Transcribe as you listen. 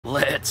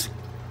Let's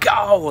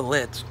go.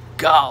 Let's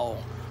go.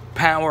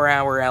 Power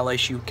Hour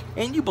LSU.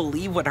 Can you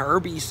believe what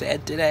Herbie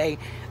said today?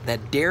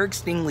 That Derek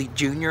Stingley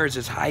Jr. is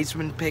his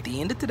Heisman pick. At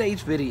the end of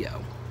today's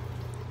video,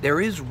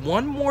 there is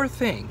one more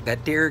thing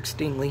that Derek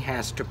Stingley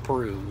has to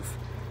prove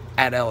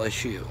at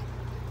LSU.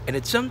 And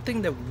it's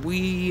something that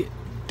we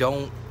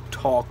don't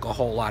talk a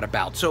whole lot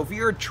about. So if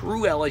you're a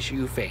true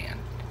LSU fan,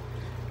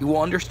 you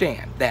will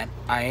understand that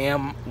I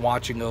am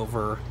watching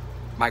over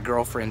my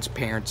girlfriend's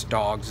parents'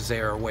 dogs as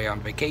they're away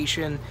on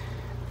vacation,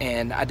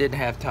 and I didn't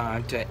have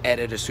time to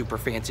edit a super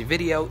fancy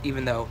video,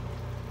 even though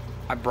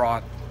I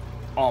brought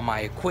all my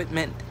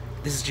equipment.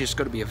 This is just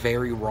going to be a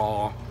very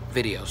raw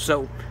video.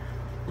 So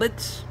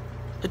let's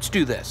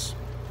do this.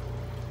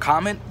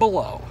 Comment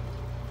below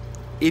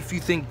if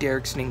you think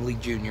Derek Stingley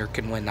Jr.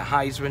 can win the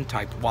Heisman.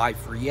 Type Y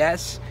for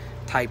yes,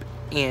 type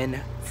N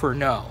for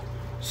no.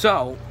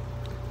 So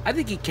I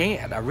think he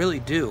can. I really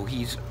do.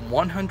 He's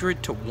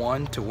 100 to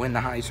 1 to win the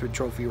Heisman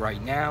Trophy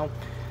right now.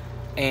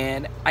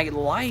 And I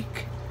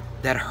like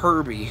that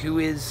Herbie, who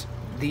is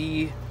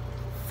the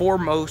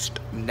foremost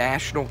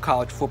national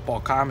college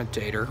football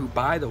commentator, who,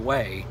 by the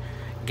way,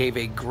 gave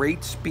a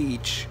great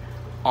speech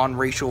on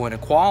racial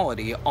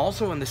inequality,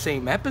 also in the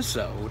same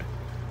episode,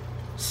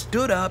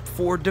 stood up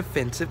for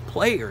defensive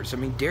players. I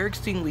mean, Derek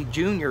Stingley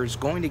Jr. is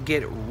going to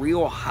get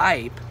real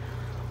hype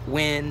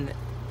when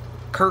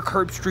Kirk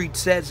Herbstriet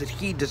says that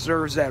he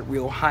deserves that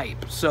real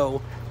hype.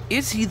 So,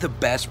 is he the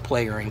best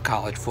player in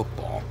college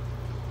football?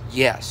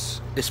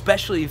 Yes,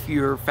 especially if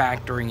you're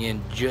factoring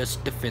in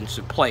just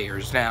defensive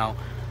players. Now,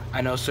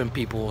 I know some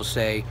people will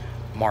say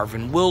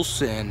Marvin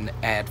Wilson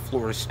at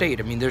Florida State.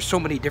 I mean, there's so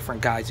many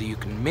different guys that you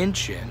can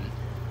mention,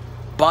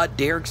 but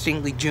Derek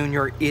Stingley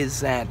Jr. is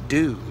that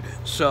dude.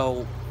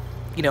 So,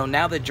 you know,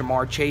 now that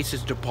Jamar Chase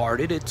has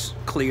departed, it's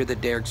clear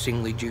that Derek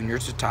Stingley Jr.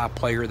 is the top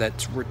player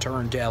that's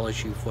returned to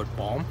LSU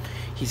football.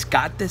 He's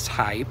got this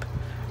hype.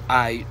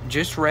 I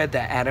just read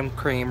the Adam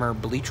Kramer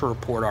Bleacher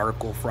Report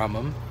article from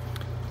him,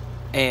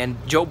 and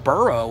Joe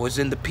Burrow was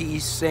in the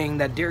piece saying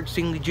that Derek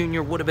Stingley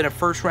Jr. would have been a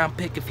first-round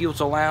pick if he was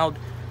allowed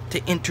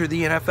to enter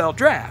the NFL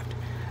draft.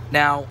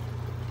 Now,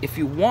 if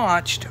you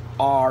watched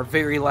our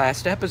very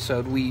last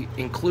episode, we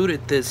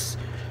included this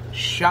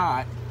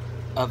shot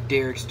of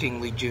Derek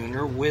Stingley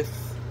Jr.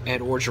 with Ed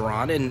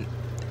Orgeron, and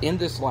in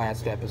this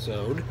last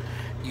episode,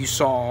 you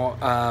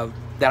saw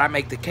that I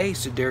make the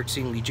case that Derek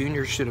Stingley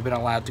Jr. should have been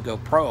allowed to go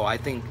pro. I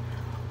think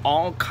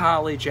all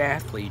college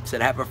athletes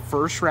that have a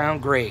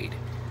first-round grade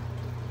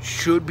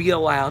should be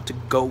allowed to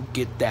go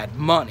get that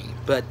money.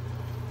 But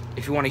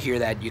if you want to hear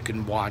that, you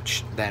can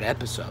watch that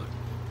episode.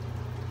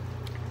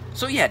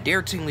 So yeah,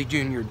 Derek Stingley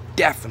Jr.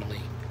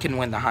 definitely can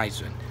win the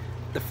Heisman.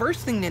 The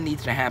first thing that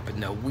needs to happen,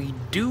 though, we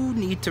do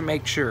need to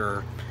make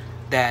sure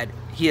that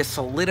he has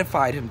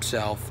solidified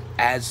himself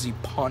as the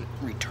punt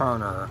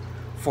returner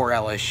for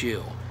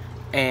LSU.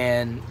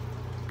 And,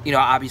 you know,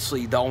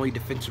 obviously the only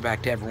defensive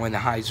back to ever win the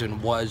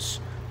Heisman was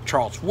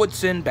Charles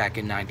Woodson back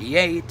in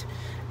 '98.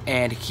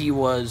 And he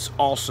was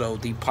also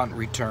the punt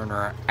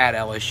returner at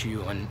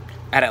LSU and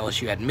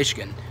at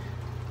Michigan.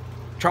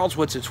 Charles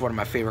Woodson's one of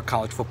my favorite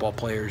college football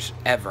players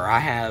ever. I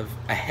have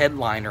a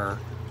headliner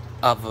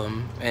of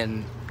him,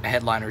 and a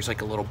headliner is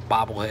like a little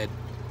bobblehead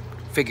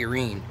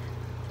figurine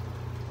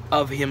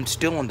of him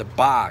still in the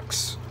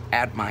box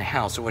at my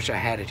house. I wish I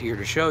had it here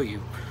to show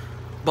you.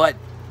 But,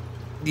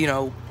 you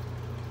know,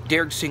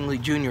 Derek Stingley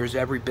Jr. is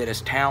every bit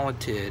as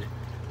talented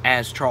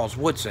as Charles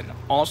Woodson.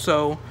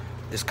 Also,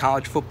 this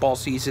college football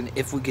season,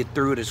 if we get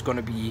through it, is going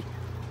to be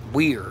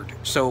weird.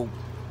 So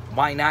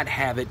why not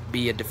have it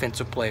be a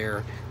defensive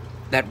player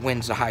that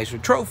wins the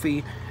Heisman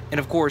Trophy? And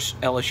of course,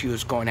 LSU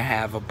is going to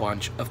have a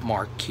bunch of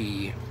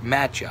marquee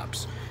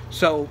matchups.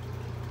 So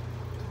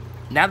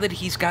now that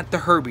he's got the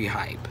Herbie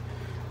hype,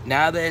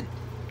 now that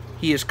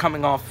he is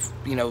coming off,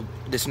 you know,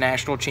 this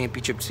national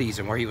championship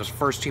season where he was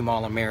first-team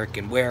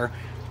All-American, where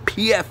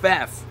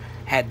PFF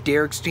had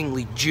Derek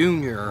Stingley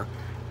Jr.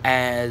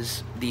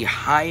 as the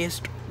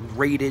highest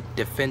rated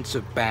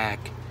defensive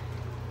back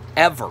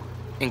ever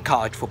in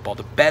college football,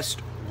 the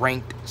best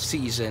ranked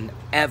season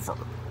ever.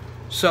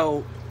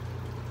 So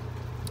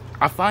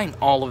I find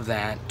all of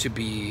that to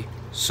be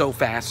so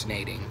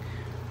fascinating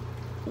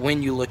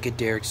when you look at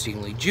Derek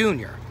Stingley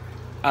Jr.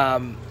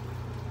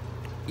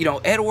 You know,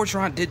 Ed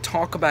Orgeron did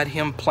talk about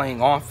him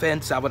playing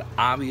offense. That would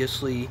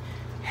obviously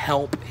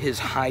help his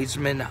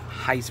Heisman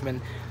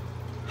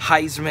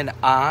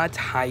odds,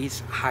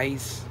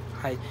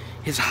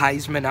 his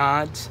Heisman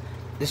odds.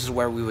 This is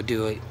where we would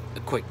do a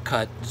quick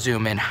cut,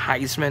 zoom in,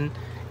 Heisman.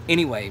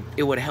 Anyway,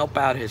 it would help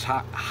out his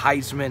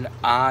Heisman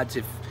odds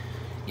if,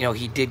 you know,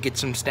 he did get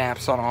some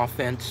snaps on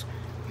offense.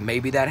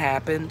 Maybe that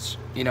happens.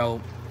 You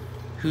know,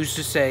 who's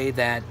to say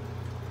that,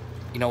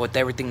 you know, with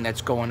everything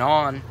that's going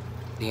on,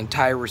 the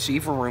entire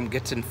receiver room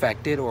gets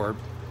infected or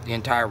the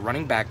entire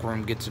running back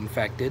room gets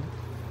infected?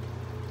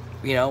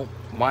 You know,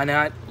 why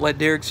not let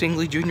Derek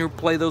Stingley Jr.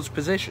 play those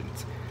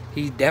positions?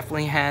 He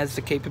definitely has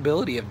the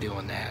capability of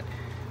doing that.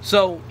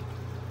 So,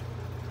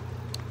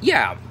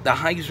 yeah, the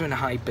Heisman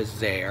hype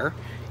is there.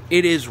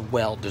 It is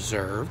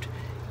well-deserved.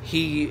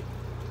 he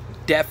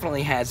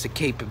definitely has the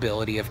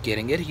capability of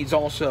getting it. He's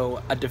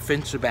also a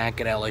defensive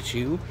back at LSU.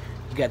 You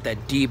got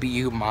that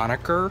DBU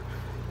moniker.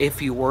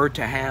 If you were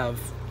to have,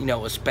 you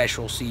know, a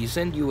special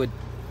season, you would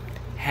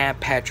have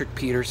Patrick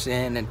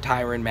Peterson and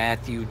Tyrann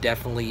Mathieu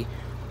definitely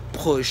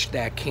push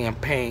that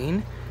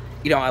campaign.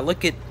 You know, I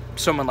look at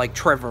someone like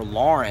Trevor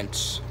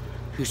Lawrence,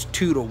 who's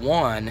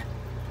 2-1.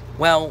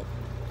 Well,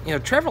 you know,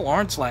 Trevor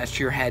Lawrence last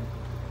year had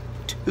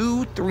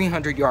 2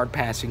 300-yard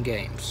passing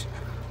games.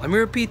 Let me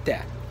repeat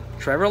that.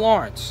 Trevor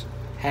Lawrence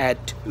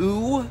had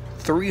 2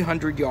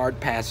 300-yard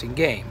passing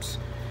games.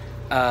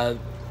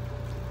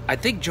 I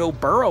think Joe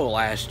Burrow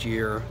last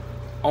year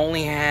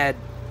only had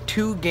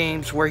 2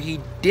 games where he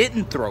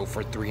didn't throw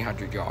for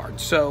 300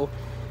 yards. So,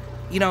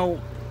 you know,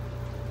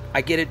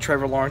 I get it,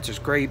 Trevor Lawrence is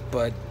great,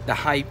 but the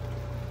hype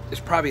is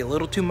probably a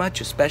little too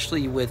much,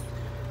 especially with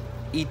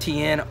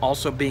ETN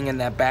also being in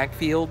that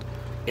backfield.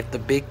 If the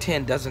Big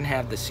Ten doesn't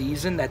have the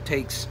season, that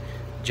takes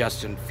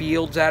Justin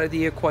Fields out of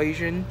the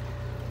equation.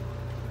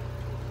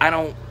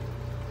 And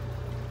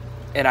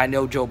I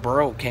know Joe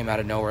Burrow came out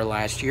of nowhere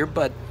last year,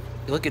 but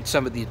you look at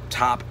some of the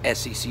top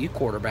SEC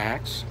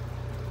quarterbacks,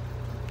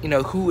 you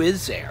know, who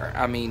is there?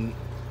 I mean,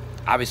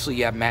 obviously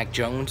you have Mac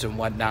Jones and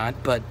whatnot,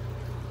 but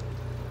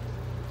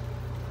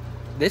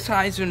this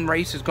Heisman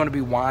race is going to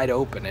be wide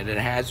open, and it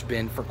has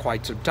been for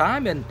quite some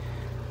time. And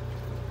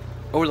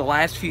over the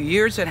last few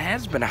years, it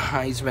has been a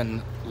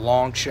Heisman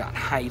long shot.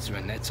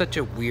 Heisman, that's such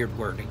a weird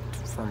word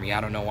for me. I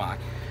don't know why.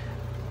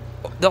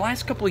 The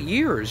last couple of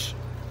years,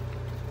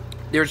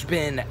 there's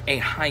been a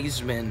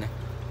Heisman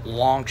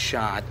long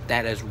shot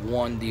that has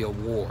won the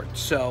award.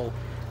 So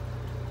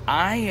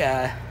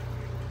I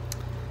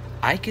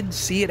can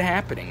see it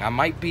happening. I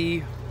might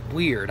be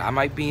weird. I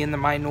might be in the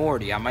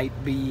minority. I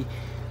might be,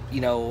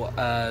 you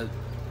know,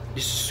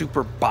 just a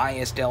super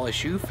biased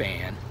LSU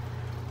fan.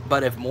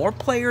 But if more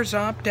players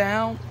opt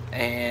out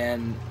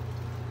and,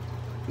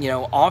 you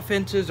know,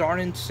 offenses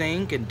aren't in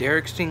sync and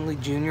Derek Stingley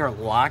Jr.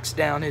 locks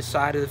down his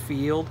side of the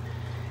field,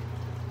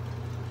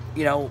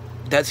 you know,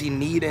 does he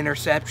need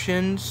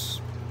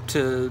interceptions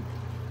to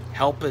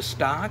help his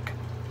stock?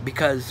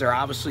 Because they're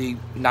obviously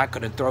not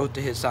going to throw it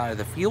to his side of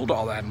the field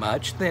all that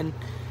much, then,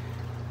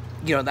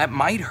 you know, that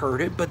might hurt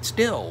it. But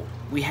still,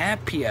 we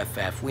have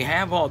PFF. We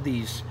have all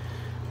these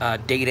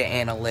data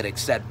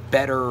analytics that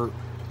better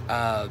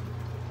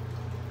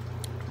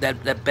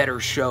that better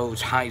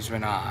shows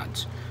Heisman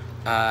odds.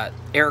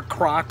 Eric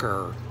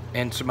Crocker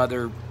and some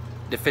other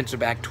defensive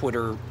back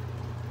Twitter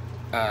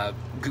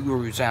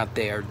gurus out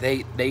there,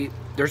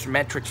 there's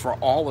metrics for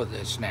all of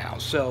this now.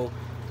 So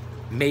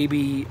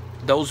maybe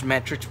those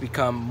metrics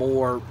become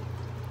more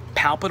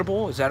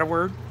palpable, is that a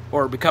word?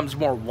 Or becomes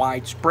more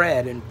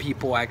widespread and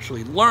people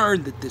actually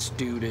learn that this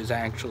dude is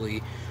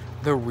actually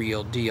the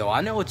real deal.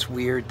 I know it's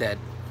weird that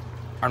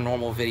our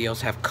normal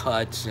videos have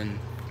cuts and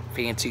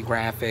fancy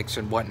graphics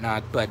and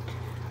whatnot, but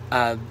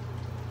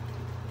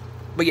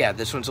yeah,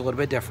 this one's a little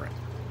bit different.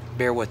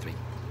 Bear with me.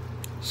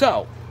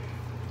 So,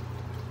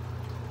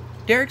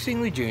 Derek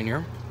Stingley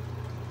Jr.,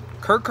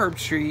 Kirk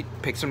Herbstriet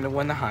picks him to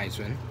win the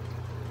Heisman.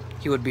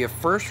 He would be a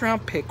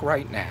first-round pick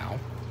right now.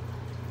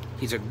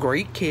 He's a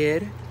great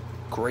kid,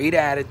 great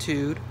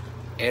attitude.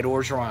 Ed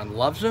Orgeron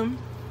loves him.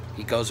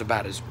 He goes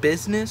about his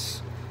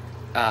business.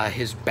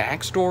 His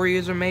backstory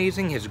is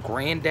amazing. His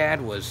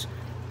granddad was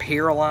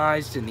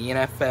paralyzed in the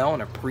NFL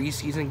in a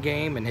preseason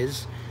game, and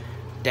his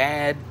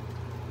dad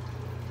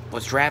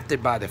was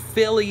drafted by the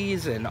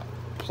Phillies and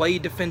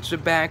played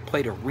defensive back,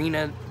 played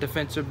arena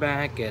defensive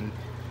back, and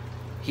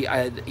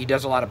he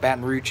does a lot of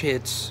Baton Rouge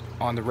hits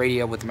on the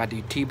radio with my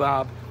dude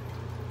T-Bob.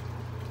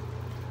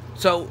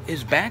 So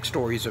his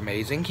backstory is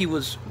amazing. He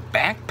was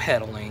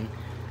backpedaling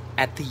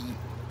at the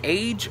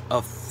age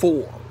of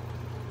 4,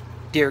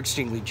 Derek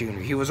Stingley Jr.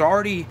 He was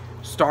already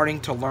starting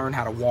to learn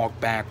how to walk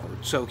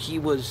backwards. So he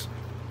was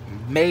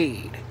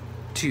made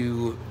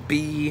to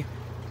be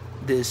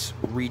this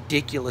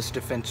ridiculous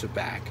defensive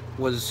back.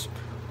 Was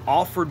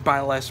offered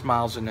by Les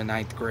Miles in the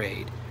 9th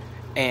grade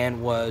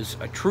and was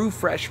a true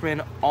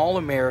freshman,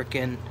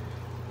 All-American,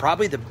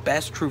 probably the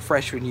best true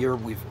freshman year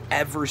we've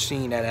ever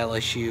seen at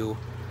LSU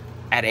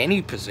at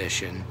any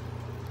position.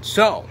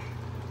 So,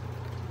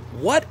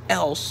 what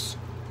else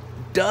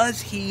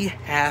does he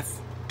have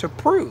to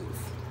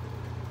prove?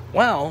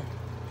 Well,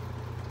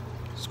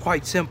 it's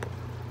quite simple.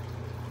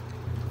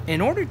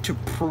 In order to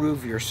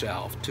prove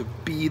yourself to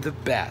be the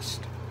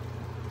best,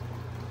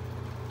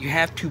 you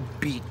have to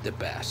beat the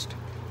best.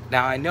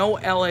 Now, I know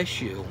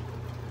LSU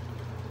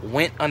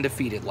went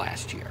undefeated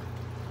last year.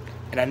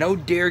 And I know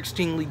Derek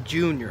Stingley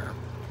Jr.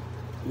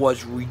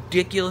 was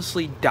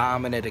ridiculously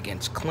dominant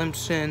against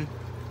Clemson,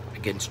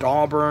 against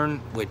Auburn,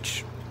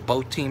 which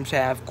both teams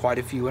have quite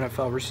a few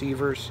NFL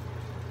receivers.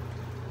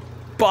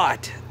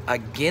 But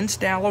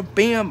against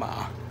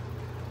Alabama,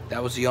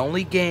 that was the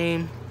only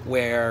game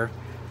where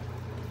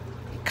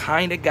he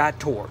kind of got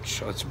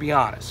torched, let's be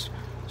honest.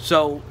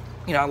 So,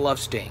 you know, I love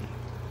Sting.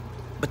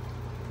 But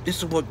this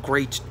is what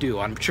greats do.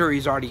 I'm sure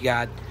he's already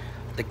got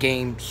the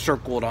game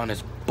circled on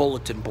his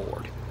bulletin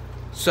board.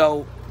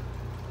 So,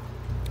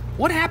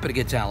 what happened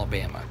against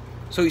Alabama?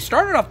 So he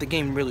started off the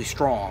game really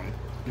strong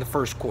in the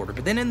first quarter,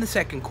 but then in the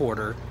second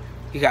quarter,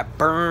 he got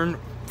burned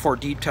for a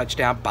deep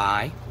touchdown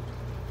by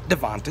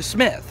Devonta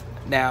Smith.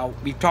 Now,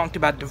 we've talked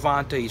about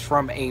Devonta. He's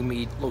from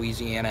Amite,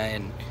 Louisiana,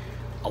 and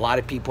a lot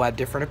of people have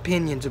different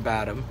opinions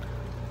about him.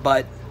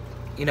 But,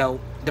 you know,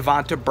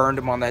 Devonta burned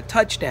him on that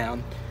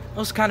touchdown. It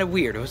was kind of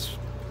weird. It was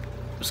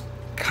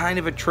kind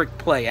of a trick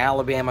play.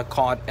 Alabama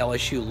caught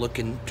LSU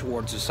looking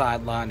towards the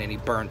sideline, and he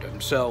burned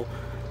him. So,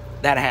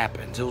 that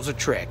happens. It was a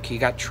trick. He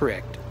got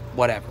tricked.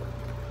 Whatever.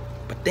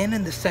 But then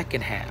in the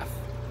second half,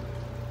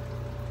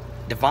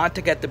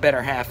 Devonta got the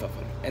better half of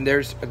him. And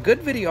there's a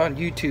good video on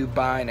YouTube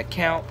by an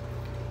account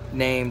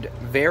named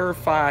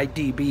Verify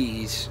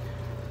DBs,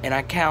 and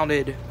I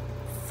counted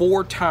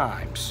 4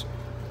 times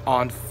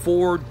on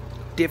 4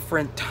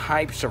 different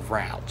types of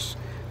routes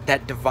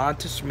that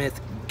Devonta Smith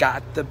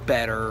got the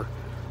better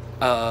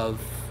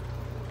of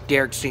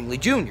Derek Stingley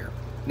Jr.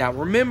 Now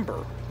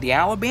remember, the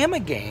Alabama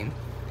game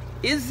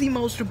is the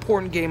most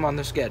important game on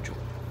the schedule.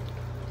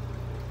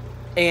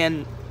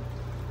 And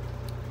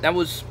that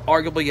was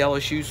arguably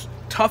LSU's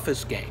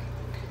toughest game.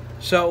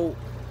 So,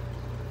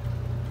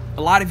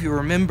 a lot of you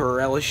remember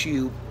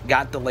LSU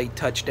got the late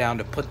touchdown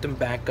to put them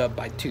back up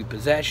by 2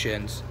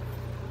 possessions.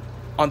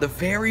 On the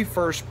very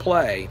first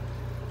play,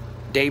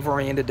 Dave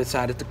Aranda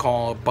decided to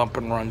call a bump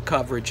and run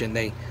coverage, and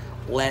they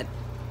let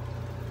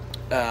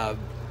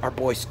our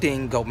boy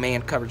Sting go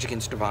man coverage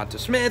against Devonta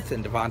Smith,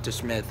 and Devonta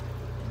Smith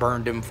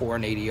burned him for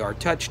an 80-yard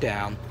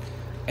touchdown.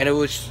 And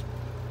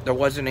there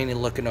wasn't any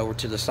looking over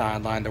to the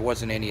sideline. There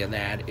wasn't any of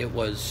that. It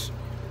was,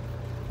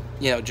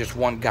 you know, just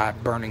one guy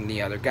burning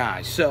the other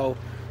guy. So,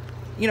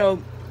 you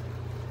know,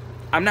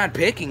 I'm not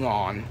picking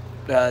on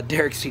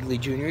Derek Stingley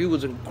Jr. He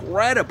was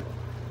incredible.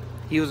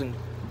 He was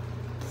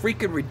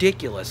freaking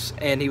ridiculous.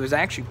 And he was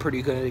actually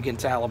pretty good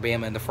against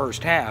Alabama in the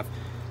first half.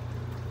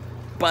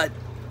 But,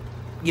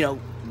 you know,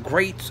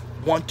 greats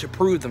want to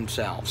prove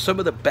themselves. Some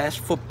of the best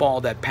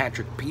football that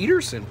Patrick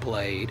Peterson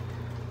played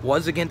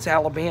was against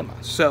Alabama.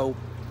 So,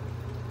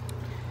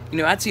 you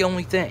know, that's the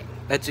only thing.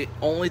 That's the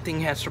only thing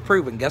he has to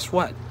prove. And guess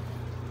what?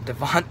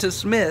 Devonta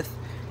Smith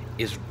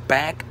is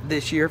back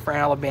this year for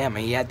Alabama.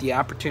 He had the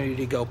opportunity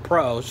to go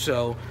pro,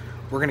 so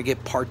we're going to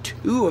get part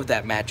 2 of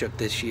that matchup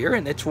this year,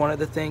 and it's one of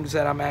the things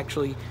that I'm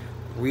actually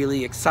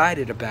really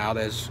excited about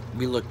as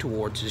we look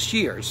towards this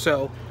year.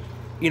 So,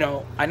 you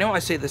know I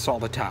say this all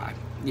the time.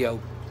 You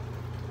know,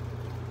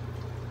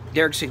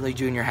 Derek Stingley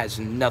Jr. has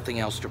nothing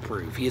else to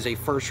prove. He is a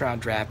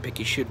first-round draft pick.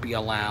 He should be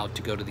allowed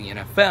to go to the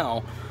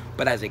NFL,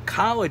 but as a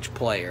college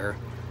player,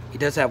 he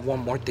does have one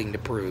more thing to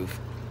prove.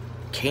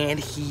 Can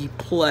he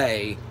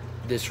play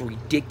this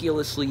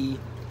ridiculously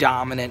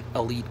dominant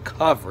elite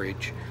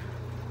coverage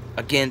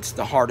against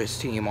the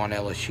hardest team on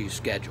LSU's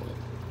schedule?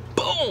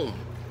 Boom!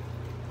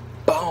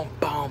 Boom,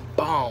 boom,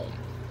 boom.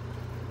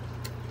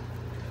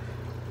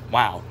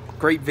 Wow.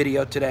 Great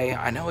video today.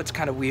 I know it's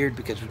kind of weird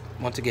because,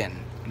 once again,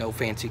 no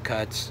fancy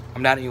cuts.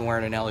 I'm not even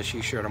wearing an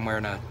LSU shirt. I'm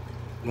wearing a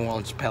New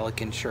Orleans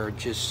Pelican shirt.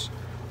 Just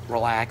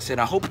relax. And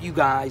I hope you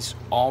guys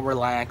all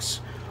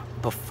relax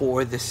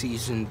before the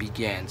season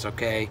begins,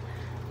 okay?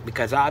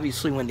 Because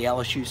obviously when the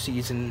LSU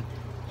season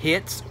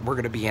hits, we're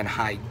going to be in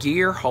high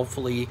gear.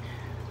 Hopefully,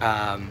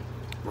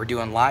 we're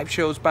doing live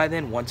shows by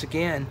then. Once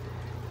again,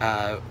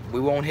 we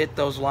won't hit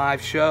those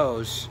live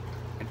shows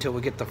until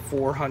we get to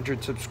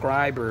 400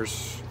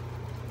 subscribers.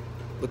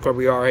 Look where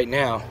we are right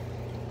now.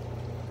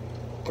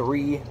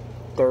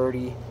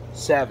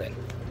 337.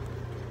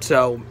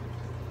 So,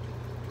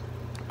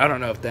 I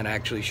don't know if that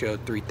actually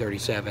showed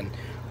 337.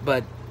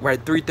 But we're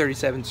at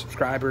 337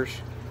 subscribers.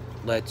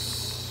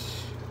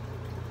 Let's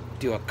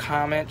do a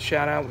comment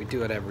shout out. We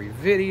do it every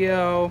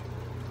video.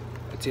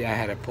 Let's see, I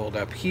had it pulled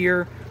up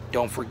here.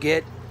 Don't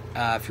forget,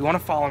 if you want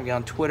to follow me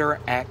on Twitter,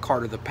 at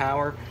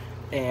CarterThePower.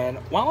 And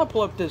while I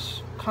pull up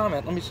this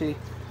comment, let me see.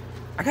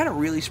 I got a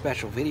really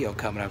special video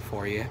coming up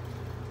for you.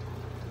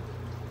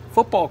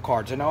 Football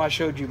cards. I know I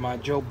showed you my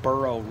Joe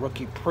Burrow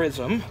rookie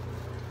prism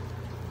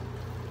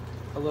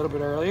a little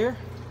bit earlier.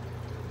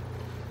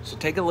 So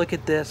take a look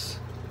at this.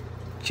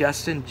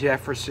 Justin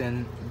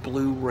Jefferson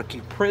blue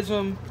rookie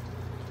prism.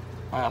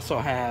 I also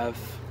have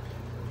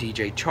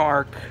DJ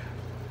Chark.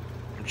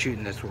 I'm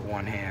shooting this with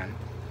one hand.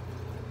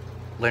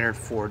 Leonard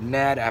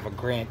Fournette. I have a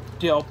Grant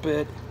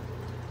Delpit.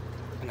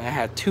 And I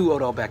had 2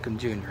 Odell Beckham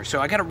Jr. So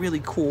I got a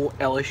really cool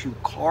LSU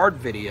card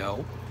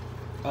video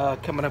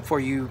coming up for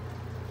you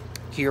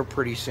here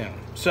pretty soon.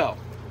 So,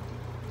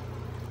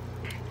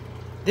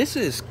 this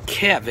is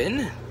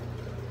Kevin.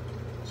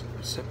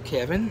 What's up,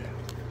 Kevin?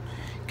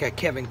 Got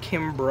Kevin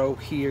Kimbrough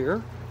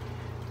here.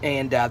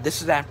 And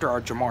this is after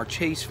our Jamar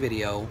Chase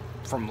video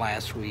from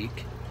last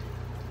week.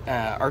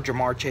 Our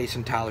Jamar Chase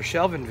and Tyler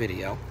Shelvin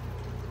video.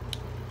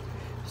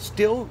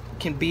 Still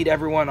can beat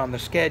everyone on the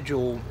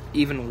schedule,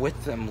 even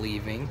with them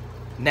leaving.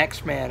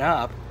 Next man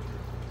up.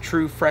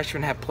 True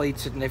freshmen have played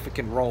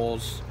significant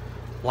roles,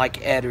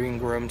 like Ed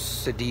Orgeron,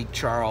 Sadiq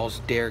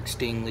Charles, Derek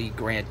Stingley,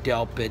 Grant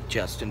Delpit,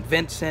 Justin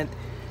Vincent,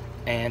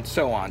 and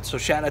so on. So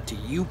shout out to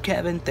you,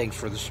 Kevin. Thanks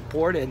for the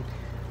support, and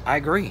I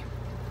agree.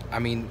 I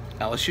mean,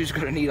 LSU's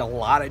going to need a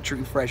lot of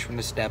true freshmen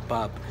to step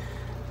up.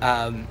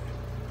 I'm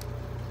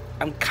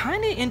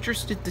kind of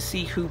interested to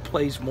see who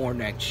plays more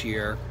next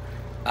year,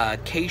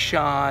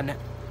 Keyshawn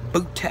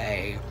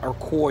Butte or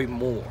Coy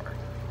Moore.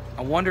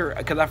 I wonder,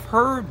 because I've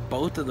heard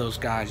both of those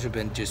guys have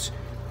been just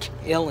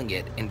killing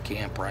it in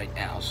camp right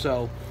now.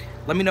 So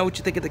let me know what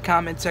you think in the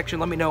comment section.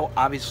 Let me know,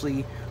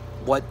 obviously,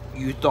 what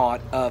you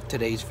thought of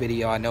today's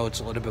video. I know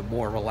it's a little bit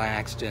more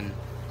relaxed and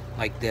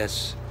like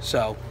this.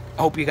 So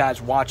I hope you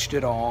guys watched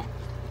it all,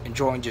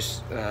 enjoying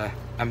just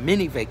a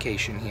mini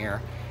vacation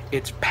here.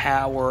 It's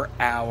Power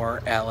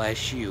Hour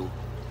LSU.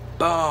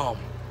 Boom.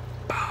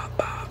 Boom.